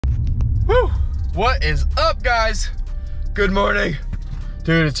What is up, guys? Good morning.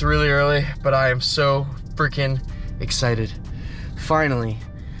 Dude, it's really early, but I am so freaking excited. Finally.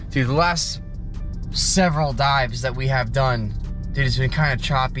 Dude, the last several dives that we have done, dude, it's been kind of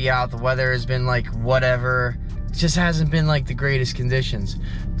choppy out. The weather has been like whatever. It just hasn't been like the greatest conditions.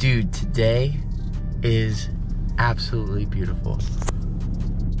 Dude, today is absolutely beautiful.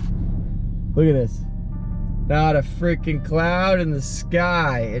 Look at this. Not a freaking cloud in the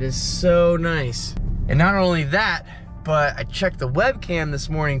sky. It is so nice. And not only that, but I checked the webcam this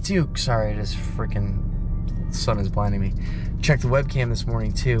morning too. Sorry, it is freaking, the sun is blinding me. Checked the webcam this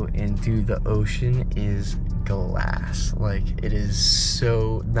morning too, and dude, the ocean is glass. Like, it is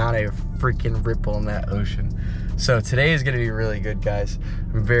so, not a freaking ripple in that ocean. So today is gonna be really good, guys.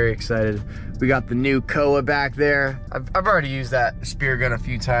 I'm very excited. We got the new Koa back there. I've already used that spear gun a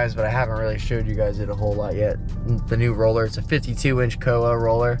few times, but I haven't really showed you guys it a whole lot yet. The new roller, it's a 52-inch Koa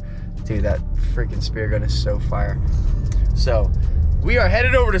roller. Dude, that freaking spear gun is so fire. So, we are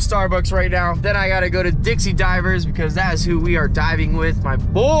headed over to Starbucks right now. Then I gotta go to Dixie Divers because that is who we are diving with. My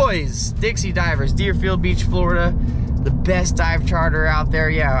boys, Dixie Divers, Deerfield Beach, Florida. The best dive charter out there.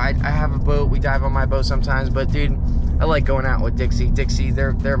 Yeah, I have a boat. We dive on my boat sometimes, but dude, I like going out with Dixie. Dixie,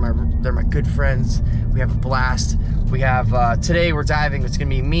 they're my good friends. We have a blast. We have today we're diving. It's gonna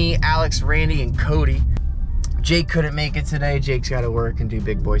be me, Alex, Randy, and Cody. Jake couldn't make it today. Jake's got to work and do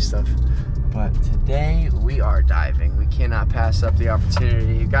big boy stuff. But today we are diving. We cannot pass up the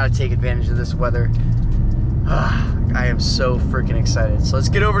opportunity. You've got to take advantage of this weather. I am so freaking excited. So let's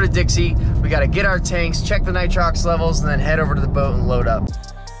get over to Dixie. We got to get our tanks, check the nitrox levels, and then head over to the boat and load up.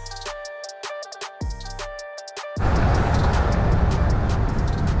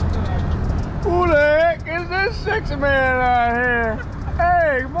 Who the heck is this sexy man out here?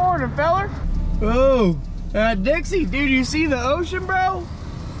 Hey, good morning, fella. Oh, Dixie, dude, you see the ocean, bro?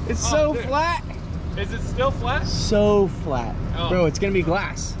 It's so dude. Flat. Is it still flat? So flat. Oh. Bro, it's gonna be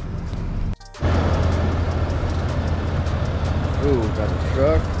glass. Ooh, got the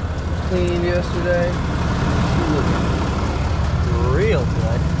truck cleaned yesterday. Looking real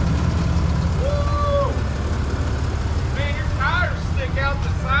good. Woo! Man, your tires stick out the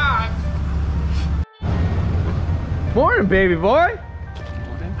side. Morning, baby boy.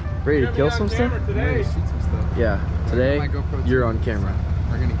 Ready to kill some stuff? Today. Yeah, today you're on camera.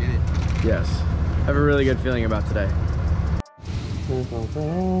 We're gonna get it. Yes. I have a really good feeling about today.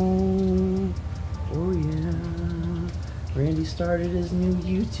 Oh yeah. Randy started his new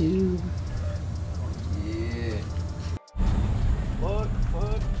YouTube. Yeah. Look.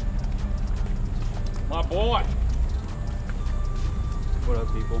 My boy. What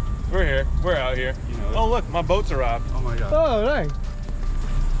up, people? We're here. We're out here. You know it. Oh, look, my boat's arrived. Oh my god. Oh, dang.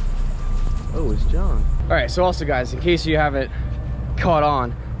 Oh, it's John. All right, so also guys, in case you haven't caught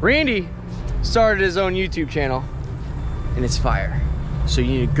on, Randy started his own YouTube channel and it's fire. So you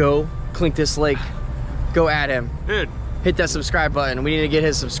need to go clink this link, go at him. Dude. Hit that subscribe button. We need to get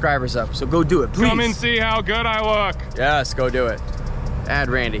his subscribers up. So go do it, please. Come and see how good I look. Yes, go do it. Add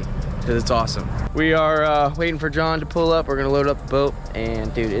Randy, because it's awesome. We are waiting for John to pull up. We're gonna load up the boat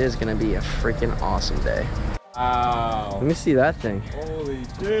and dude, it is gonna be a freaking awesome day. Wow. Let me see that thing. Holy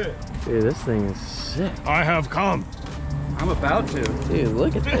shit. Dude, this thing is sick. I have come. I'm about to. Dude,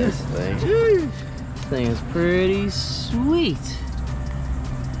 look at this thing. This thing is pretty sweet.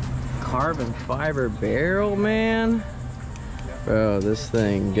 Carbon fiber barrel, man. Bro, this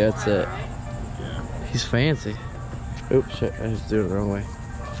thing gets it. He's fancy. Oops, shit, I just did it the wrong way.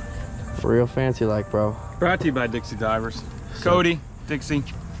 Real fancy like, bro. Brought to you by Dixie Divers. Cody, Dixie,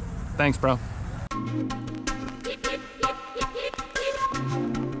 thanks, bro.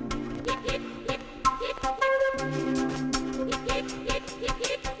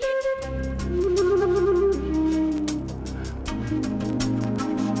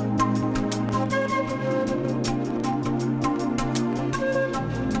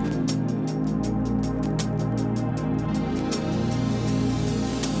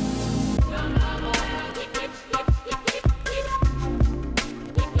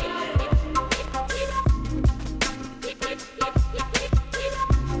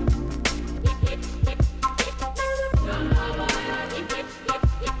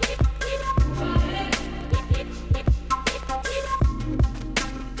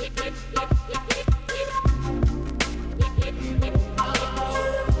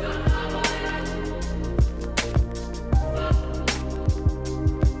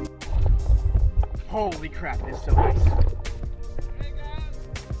 Holy crap, it is so nice.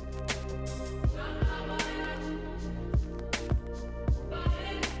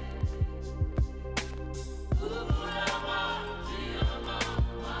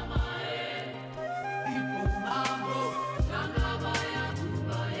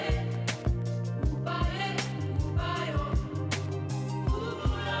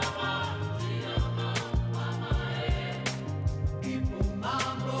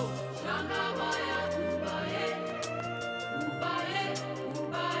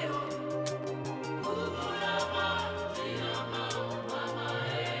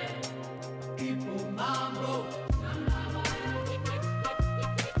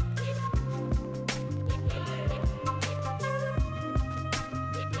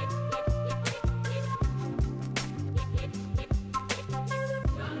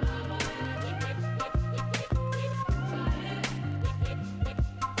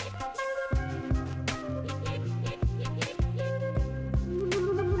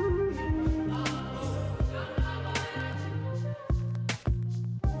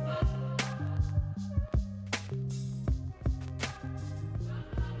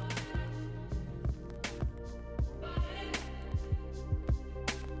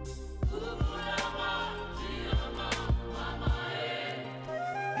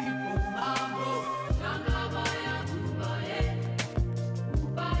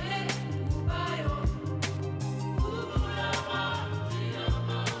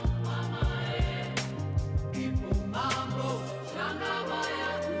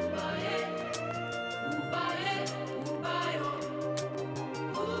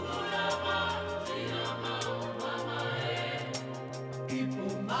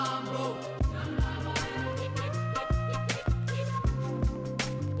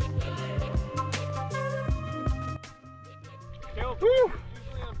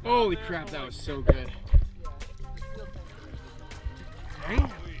 Holy crap, that was so good.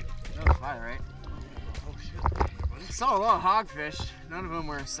 That was fire, right? Oh shit. I saw a lot of hogfish. None of them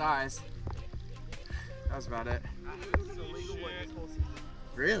were size. That was about it.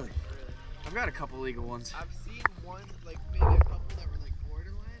 Really? I've got a couple legal ones. I've seen one, like maybe a couple that were like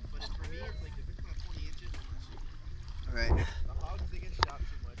borderline, but for me it's like if it's about 20 inches, I'm not shooting. Alright. The hogs, they get shot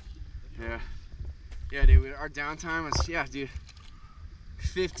too much. Yeah. Yeah, dude, our downtime was, yeah, dude,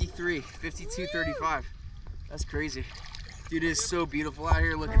 53, 52:35. That's crazy. Dude, it is so beautiful out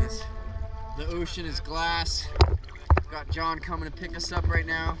here. Look at this. The ocean is glass. Got John coming to pick us up right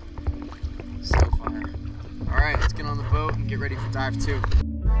now. So fire. All right, let's get on the boat and get ready for dive 2.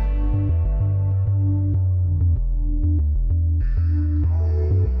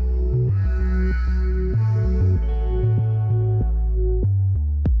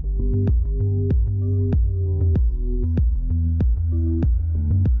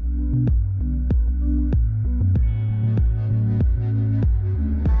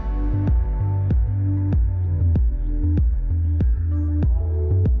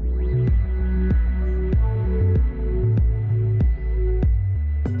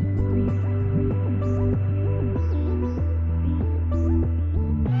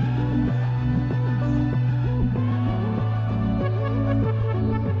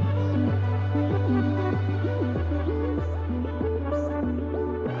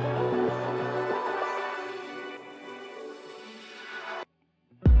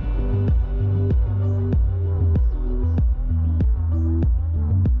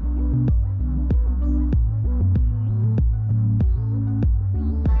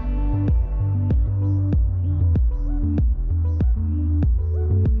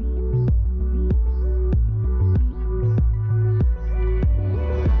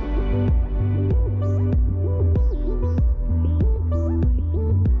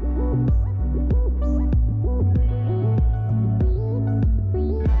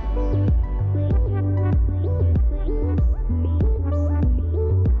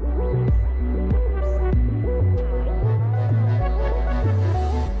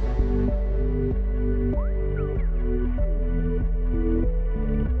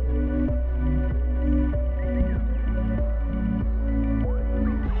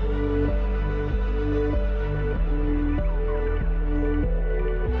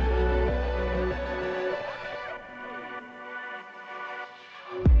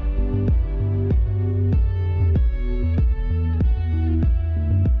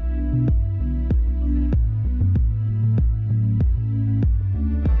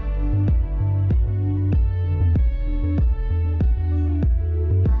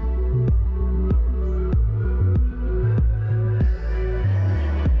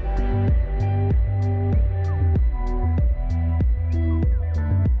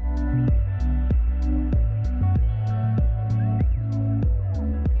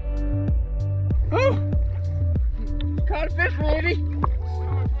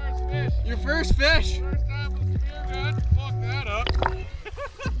 Your first fish. First time with the spear gun. Fuck that up.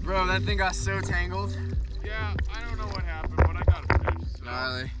 Bro, that thing got so tangled. Yeah, I don't know what happened, but I got a fish. So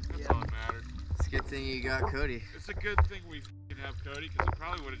Gnarly. that's all that mattered. It's a good thing you got Cody. It's a good thing we f***ing have Cody, because he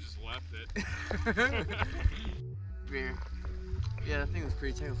probably would have just left it. Beer. Yeah, that thing was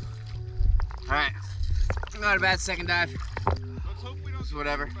pretty tangled. Alright. Not a bad second dive. Let's hope we don't It's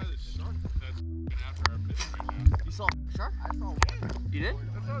whatever. get by the shark that's f***ing after our fish right now. You saw a shark? I saw one. You did?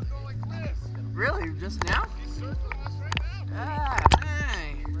 That's how it's going like this. Really? Just now? He's circling us right now. Ah,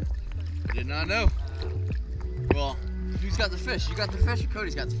 dang. I did not know. Well, who's got the fish? You got the fish or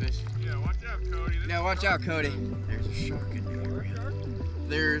Cody's got the fish? Yeah, watch out, Cody. This Yeah, watch out, Cody. There's a shark in the area.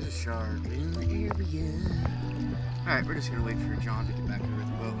 There's a shark in the area. Alright, we're just gonna wait for John to get back over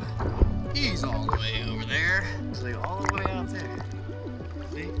the boat. He's all the way over there. It's like all the way out there.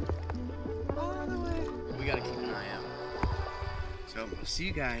 See? All the way. We gotta keep an eye out. So, I'll see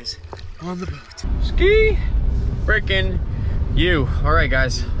you guys on the boat. Ski frickin' you. Alright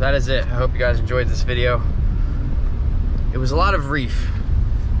guys, that is it. I hope you guys enjoyed this video. It was a lot of reef,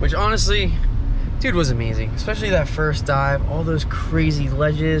 which honestly, dude, was amazing. Especially that first dive, all those crazy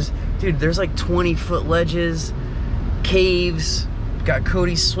ledges. Dude, there's like 20-foot ledges, caves. Got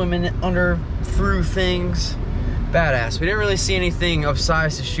Cody swimming under, through things. Badass. We didn't really see anything of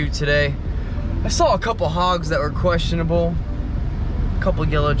size to shoot today. I saw a couple hogs that were questionable. A couple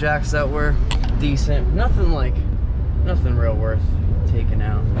yellow jacks that were decent. Nothing real worth taking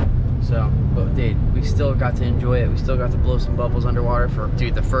out. So, but dude, we still got to enjoy it. We still got to blow some bubbles underwater for,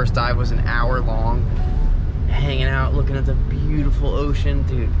 dude, the first dive was an hour long. Hanging out, looking at the beautiful ocean,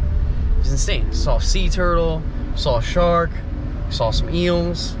 dude. It was insane. Saw a sea turtle, saw a shark, saw some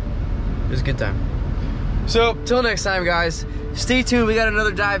eels. It was a good time. So, till next time, guys, stay tuned. We got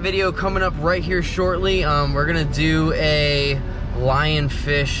another dive video coming up right here shortly. We're gonna do a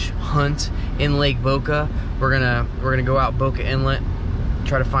lionfish hunt in Lake Boca. We're gonna go out Boca Inlet,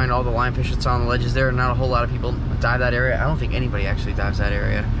 try to find all the lionfish that's on the ledges there. Not a whole lot of people dive that area. I don't think anybody actually dives that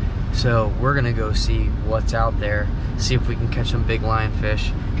area. So we're gonna go see what's out there, see if we can catch some big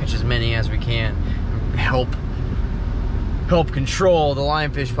lionfish, catch as many as we can, and help control the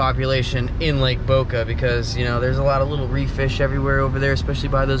lionfish population in Lake Boca, because you know there's a lot of little reef fish everywhere over there, especially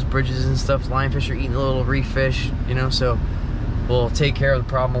by those bridges and stuff. Lionfish are eating the little reef fish, you know, so we'll take care of the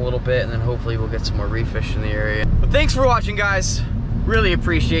problem a little bit, and then hopefully we'll get some more reef fish in the area. But thanks for watching, guys. Really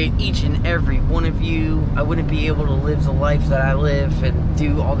appreciate each and every one of you. I wouldn't be able to live the life that I live and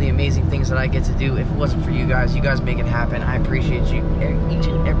do all the amazing things that I get to do if it wasn't for you guys. You guys make it happen. I appreciate you, each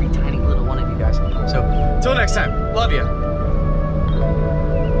and every tiny little one of you guys. So, until next time, love you.